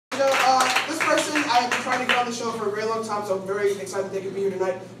I've been trying to get on the show for a very long time, so I'm very excited that they could be here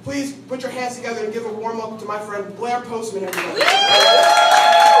tonight. Please put your hands together and give a warm up to my friend Blaire Postman, everybody.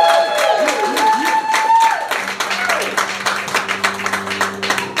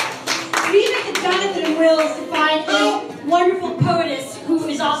 Jonathan and Wills to find a wonderful poetess who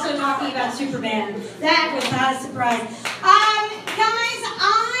is also talking about Superman. That was not a surprise. Guys,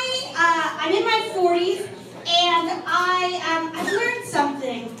 I'm in my 40s, and I've learned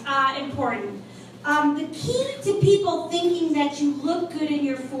something important. The key to people thinking that you look good in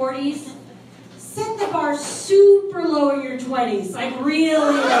your 40s, set the bar super low in your 20s. Like really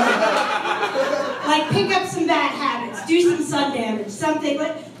low. Like pick up some bad habits, do some sun damage, something.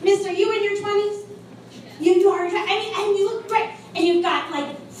 But Mister, you in your 20s? You are, and you look great. And you've got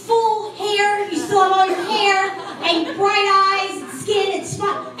like full hair, you still have all your hair, and bright eyes, and skin, and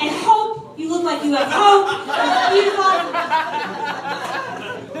smile, and hope. You look like you have hope. It's beautiful.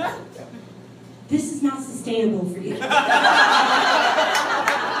 This is not sustainable for you. It's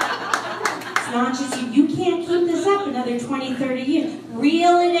not just you. You can't keep this up another 20, 30 years.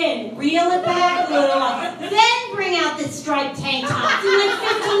 Reel it in, reel it back a little while. Then bring out this striped tank top. In like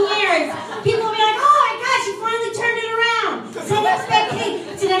 15 years, people will be like, oh my gosh, you finally turned it around.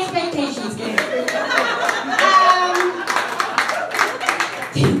 It's an expectations game.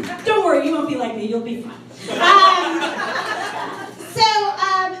 Don't worry, you won't be like me. You'll be fine.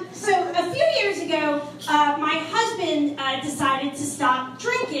 So a few years ago, my husband decided to stop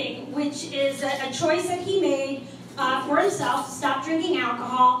drinking, which is a choice that he made for himself to stop drinking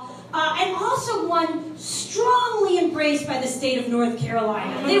alcohol, and also one strongly embraced by the state of North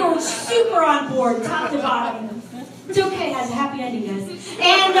Carolina. They were super on board, top to bottom. It's okay, it has a happy ending, guys.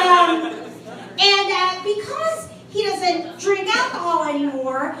 And because he doesn't drink alcohol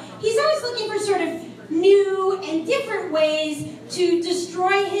anymore, he's always looking for sort of new and different ways to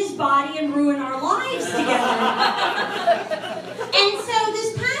destroy his body and ruin our lives together. And so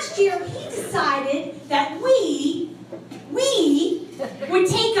this past year, he decided that we would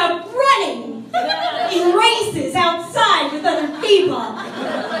take up running in races outside with other people.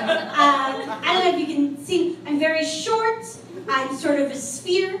 I don't know if you can see, I'm very short. I'm sort of a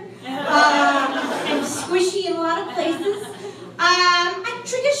sphere. I'm squishy in a lot of places. I've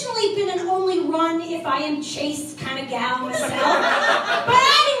traditionally been an only run if I am chased kind of gal myself. But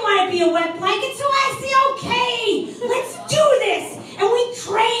I didn't want to be a wet blanket, so I said, okay, let's do this. And we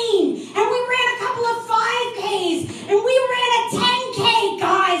trained, and we ran a couple of 5Ks, and we ran a 10K.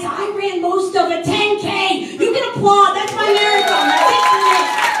 Guys, I ran most of a 10K. You can applaud, that's my marathon. That's it for me.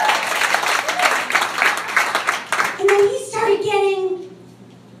 And then he started getting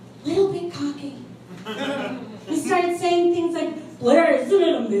a little bit cocky. He started saying things like, Blaire, isn't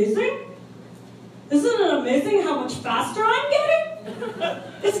it amazing? Isn't it amazing how much faster I'm getting?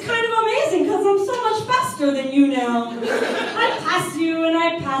 It's kind of amazing because I'm so much faster than you now. I pass you and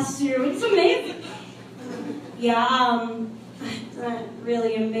I pass you. It's amazing. Yeah, I'm not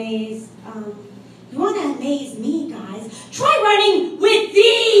really amazed. You want to amaze me, guys? Try running with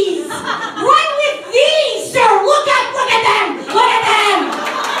these! Run with these, sir! Look at them! Look at them!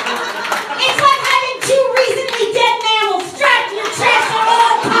 It's like having two recently dead mammals strapped to your chest at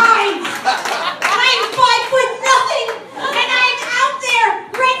all times! I'm 5 foot nothing, and I'm out there,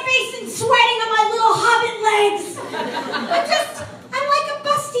 red-faced and sweating on my little hobbit legs! I'm like a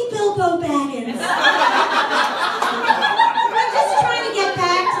busty Bilbo Baggins. I'm just trying to get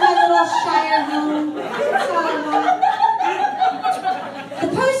back to my little Shire home. That's all I want. The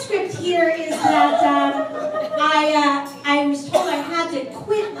postscript here is that I was told I had to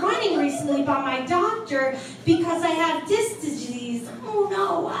quit running recently by my doctor because I have disc disease. Oh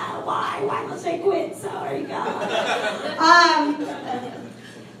no, why? Why must I quit? Sorry, God.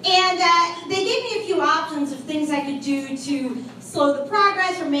 And they gave me a few options of things I could do to slow the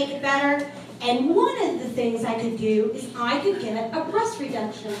progress or make it better. And one of the things I could do is I could get a breast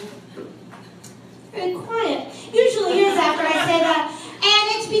reduction. Very quiet. Usually it is after I say that.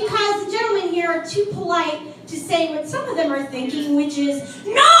 And it's because the gentlemen here are too polite to say what some of them are thinking, which is,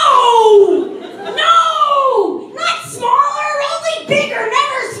 no! No! Not smaller, only bigger,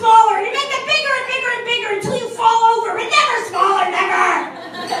 never smaller. You make it bigger and bigger and bigger until you fall over, but never smaller, never!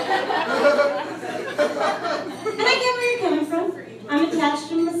 And I get where you're coming from. I'm attached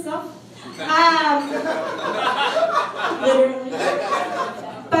to myself. Literally.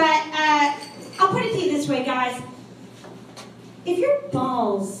 But I'll put it to you this way, guys. If your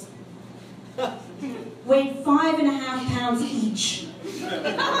balls weighed 5.5 pounds each,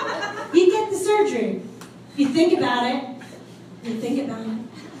 you get the surgery. You think about it. You think about it.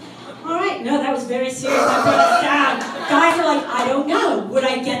 All right, no, that was very serious. I brought us down. Guys are like, I don't know. Would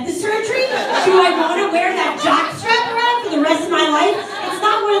I get the surgery? Do I want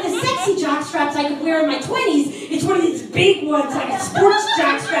straps I could wear in my 20s. It's one of these big ones, like a sports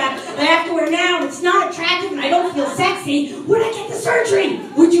jock strap that I have to wear now. It's not attractive and I don't feel sexy. Would I get the surgery?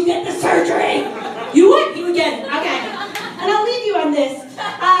 Would you get the surgery? You would? You would get it. Okay. And I'll leave you on this.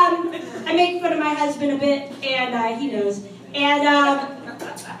 I make fun of my husband a bit, and he knows. And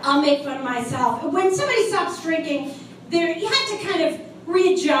I'll make fun of myself. When somebody stops drinking, you have to kind of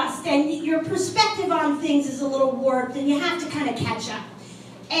readjust, and your perspective on things is a little warped, and you have to kind of catch up.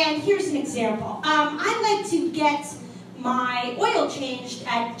 And here's an example. I like to get my oil changed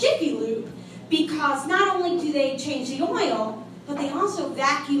at Jiffy Lube, because not only do they change the oil, but they also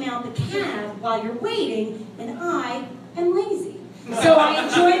vacuum out the cab while you're waiting, and I am lazy. So I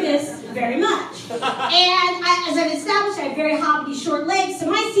enjoy this very much. And as I've established, I have very hobbity short legs, so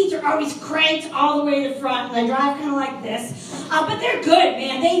my seats are always cranked all the way to the front, and I drive kind of like this. But they're good,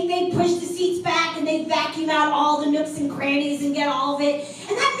 man. They push the seats back, and they vacuum out all the nooks and crannies and get all of it.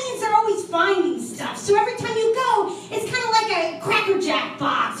 And that means they're always finding stuff. So every time you go, it's kind of like a Cracker Jack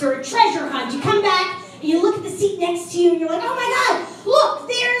box or a treasure hunt. You come back, and you look at the seat next to you, and you're like, oh my God, look,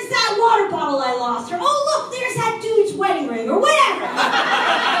 there's that water bottle I lost. Or, oh, look, there's that dude's wedding ring, or whatever.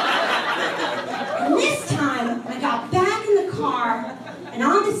 And this time, I got back in the car, and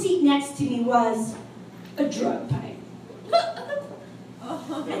on the seat next to me was a drug pipe.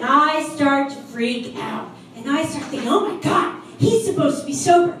 And I start to freak out. And I start thinking, oh my God, he's supposed to be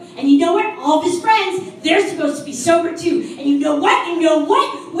sober. And you know what? All of his friends, they're supposed to be sober too. And you know what?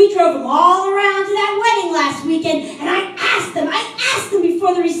 We drove them all around to that wedding last weekend, and I asked them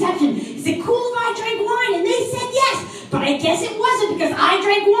before the reception, is it cool if I drank wine? And they said yes. But I guess it wasn't, because I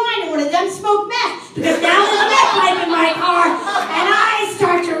drank wine and one of them smoked meth. Because now there's a meth pipe in my car, and I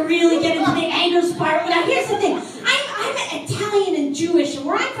start to really get into the anger spiral. Now here's the thing. I'm Italian and Jewish, and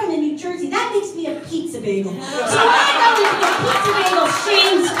where I'm from in New Jersey, that makes me a pizza bagel. So I go into the pizza bagel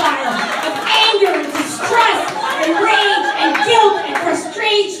shame spiral of anger and distrust and rage and guilt and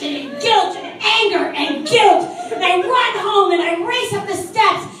frustration and guilt and anger and guilt. And I run home and I race up the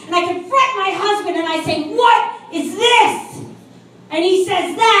steps and I confront my husband and I say, what is this? And he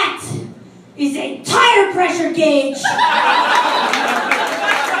says, that is a tire pressure gauge.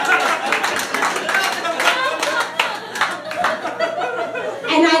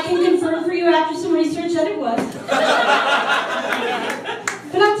 And I can confirm for you after some research that it was.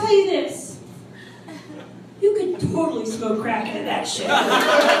 But I'll tell you this. You could totally smoke crack into that shit.